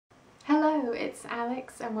Hello, it's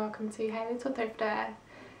Alex and welcome to Hey Little Thrifter.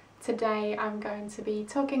 Today I'm going to be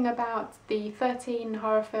talking about the 13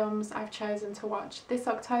 horror films I've chosen to watch this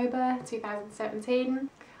October 2017.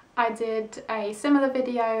 I did a similar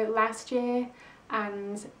video last year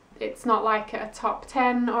and it's not like a top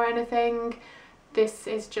 10 or anything. This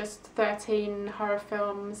is just 13 horror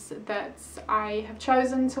films that I have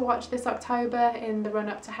chosen to watch this October in the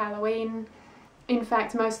run-up to Halloween. In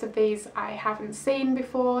fact, most of these I haven't seen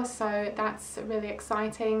before, so that's really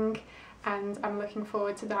exciting and I'm looking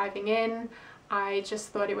forward to diving in. I just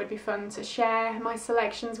thought it would be fun to share my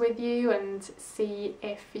selections with you and see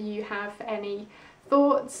if you have any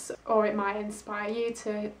thoughts or it might inspire you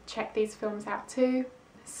to check these films out too.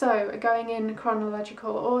 So, going in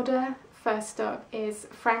chronological order, first up is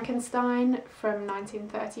Frankenstein from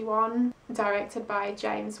 1931, directed by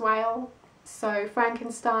James Whale. So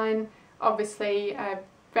Frankenstein, obviously a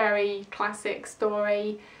very classic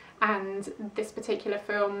story, and this particular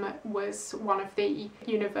film was one of the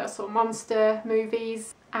Universal monster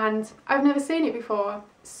movies and I've never seen it before.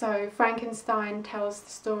 So Frankenstein tells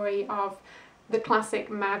the story of the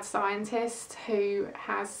classic mad scientist who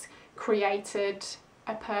has created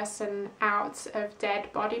a person out of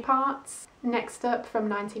dead body parts. Next up, from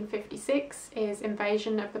 1956, is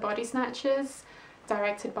Invasion of the Body Snatchers,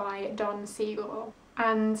 directed by Don Siegel.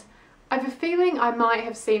 And I have a feeling I might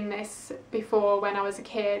have seen this before when I was a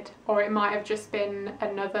kid, or it might have just been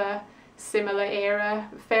another similar era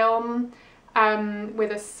film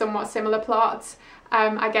with a somewhat similar plot.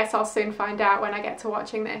 I guess I'll soon find out when I get to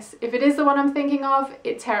watching this. If it is the one I'm thinking of,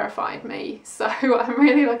 it terrified me, so I'm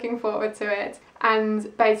really looking forward to it.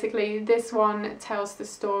 And basically this one tells the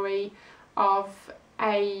story of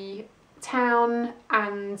a town,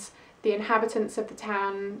 and the inhabitants of the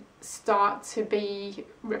town start to be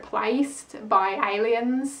replaced by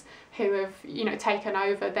aliens who have, you know, taken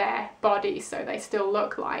over their body, so they still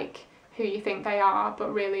look like who you think they are,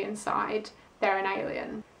 but really inside they're an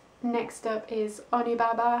alien. Next up is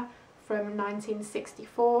Onibaba from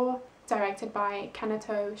 1964, directed by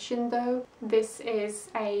Kaneto Shindo. This is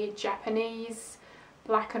a Japanese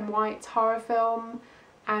black and white horror film,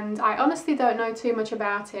 and I honestly don't know too much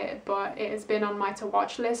about it, but it has been on my to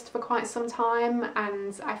watch list for quite some time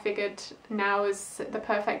and I figured now is the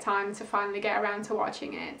perfect time to finally get around to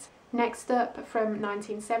watching it. Next up, from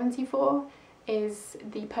 1974, is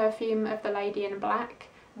The Perfume of the Lady in Black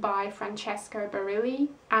by Francesco Barilli,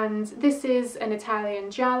 and this is an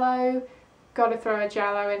Italian giallo. Gotta throw a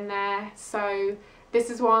giallo in there. So this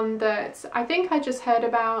is one that I think I just heard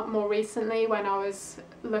about more recently when I was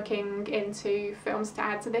looking into films to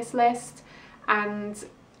add to this list, and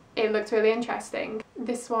it looked really interesting.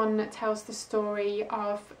 This one tells the story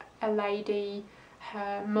of a lady,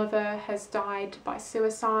 her mother has died by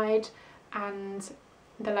suicide, and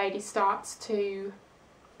the lady starts to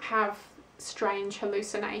have strange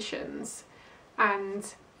hallucinations.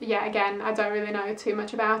 And yeah, again, I don't really know too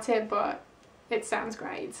much about it, but it sounds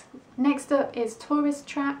great. Next up is Tourist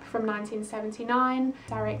Trap from 1979,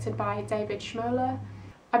 directed by David Schmoller.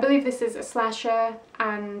 I believe this is a slasher,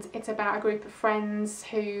 and it's about a group of friends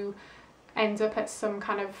who end up at some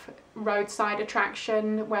kind of roadside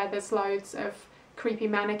attraction where there's loads of creepy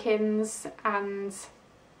mannequins and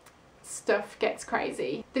stuff gets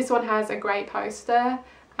crazy. This one has a great poster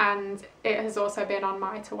and it has also been on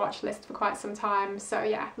my to watch list for quite some time, so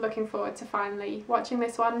yeah, looking forward to finally watching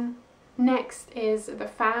this one. Next is The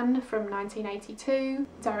Fan from 1982,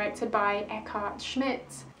 directed by Eckhard Schmidt.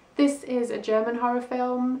 This is a German horror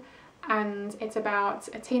film and it's about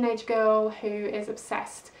a teenage girl who is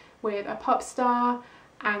obsessed with a pop star,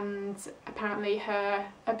 and apparently her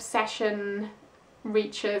obsession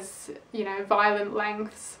reaches, you know, violent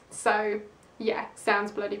lengths. So yeah,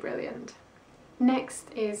 sounds bloody brilliant.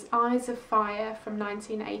 Next is Eyes of Fire from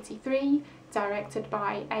 1983, directed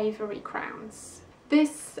by Avery Crowns.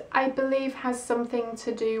 This, I believe, has something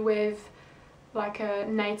to do with like a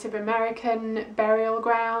Native American burial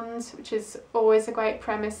ground, which is always a great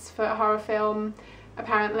premise for a horror film,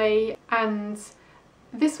 apparently. And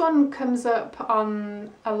this one comes up on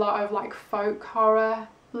a lot of like folk horror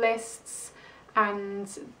lists, and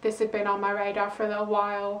this had been on my radar for a little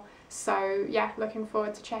while, so yeah, looking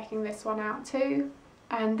forward to checking this one out too.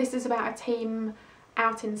 And this is about a team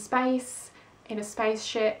out in space in a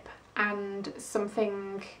spaceship, and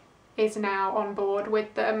something is now on board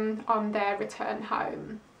with them on their return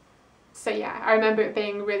home. So yeah, I remember it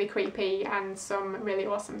being really creepy and some really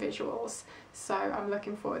awesome visuals, so I'm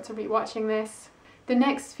looking forward to rewatching this. The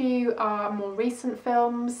next few are more recent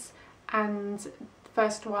films, and the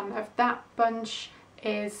first one of that bunch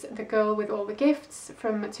is The Girl with All the Gifts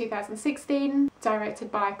from 2016,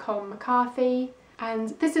 directed by Colm McCarthy. And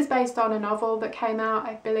this is based on a novel that came out,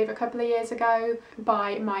 I believe, a couple of years ago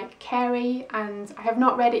by Mike Carey, and I have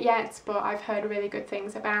not read it yet, but I've heard really good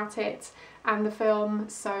things about it and the film,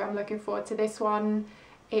 so I'm looking forward to this one.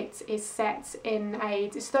 It is set in a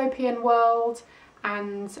dystopian world,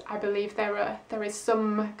 and I believe there is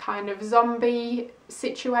some kind of zombie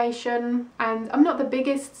situation, and I'm not the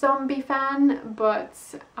biggest zombie fan, but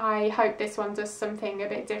I hope this one does something a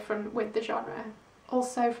bit different with the genre.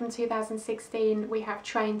 Also from 2016 we have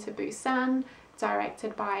Train to Busan,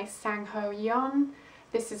 directed by Sang-ho Yeon.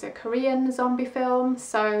 This is a Korean zombie film,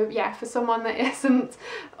 so yeah, for someone that isn't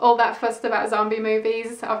all that fussed about zombie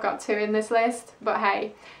movies, I've got 2 in this list, but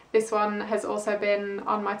hey, this one has also been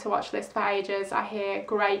on my to watch list for ages. I hear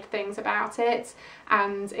great things about it,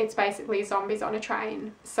 and it's basically zombies on a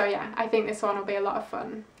train. So yeah, I think this one will be a lot of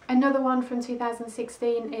fun. Another one from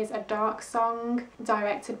 2016 is A Dark Song,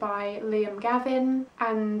 directed by Liam Gavin,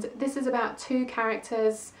 and this is about 2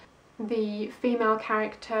 characters. The female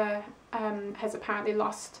character has apparently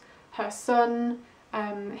lost her son.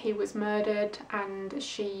 He was murdered and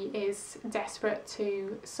she is desperate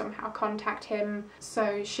to somehow contact him,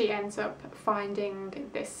 so she ends up finding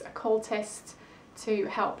this occultist to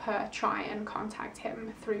help her try and contact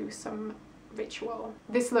him through some ritual.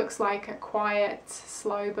 This looks like a quiet,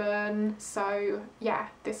 slow burn, so yeah,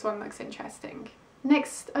 this one looks interesting.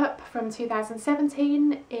 Next up from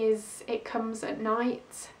 2017 is It Comes at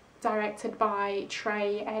Night, directed by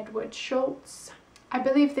Trey Edward Schultz. I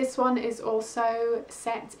believe this one is also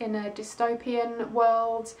set in a dystopian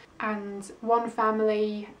world, and one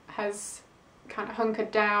family has kind of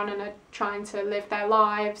hunkered down and are trying to live their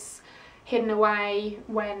lives hidden away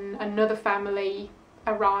when another family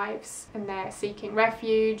arrives and they're seeking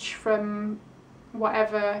refuge from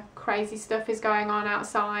whatever crazy stuff is going on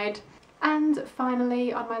outside. And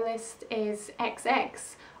finally on my list is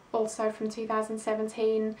XX, also from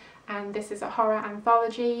 2017, and this is a horror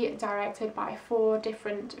anthology directed by 4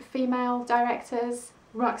 different female directors: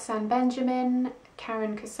 Roxanne Benjamin,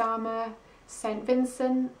 Karen Kusama, St.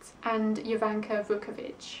 Vincent and Jovanka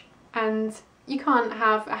Vukovic. And you can't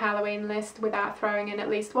have a Halloween list without throwing in at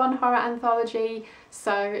least one horror anthology,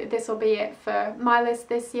 so this will be it for my list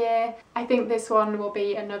this year. I think this one will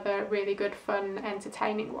be another really good, fun,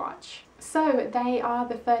 entertaining watch. So they are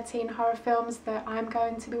the 13 horror films that I'm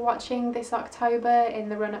going to be watching this October in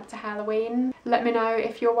the run-up to Halloween. Let me know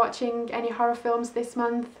if you're watching any horror films this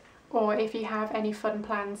month, or if you have any fun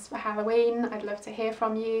plans for Halloween. I'd love to hear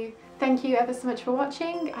from you. Thank you ever so much for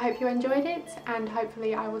watching. I hope you enjoyed it, and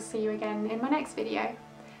hopefully I will see you again in my next video.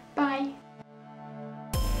 Bye!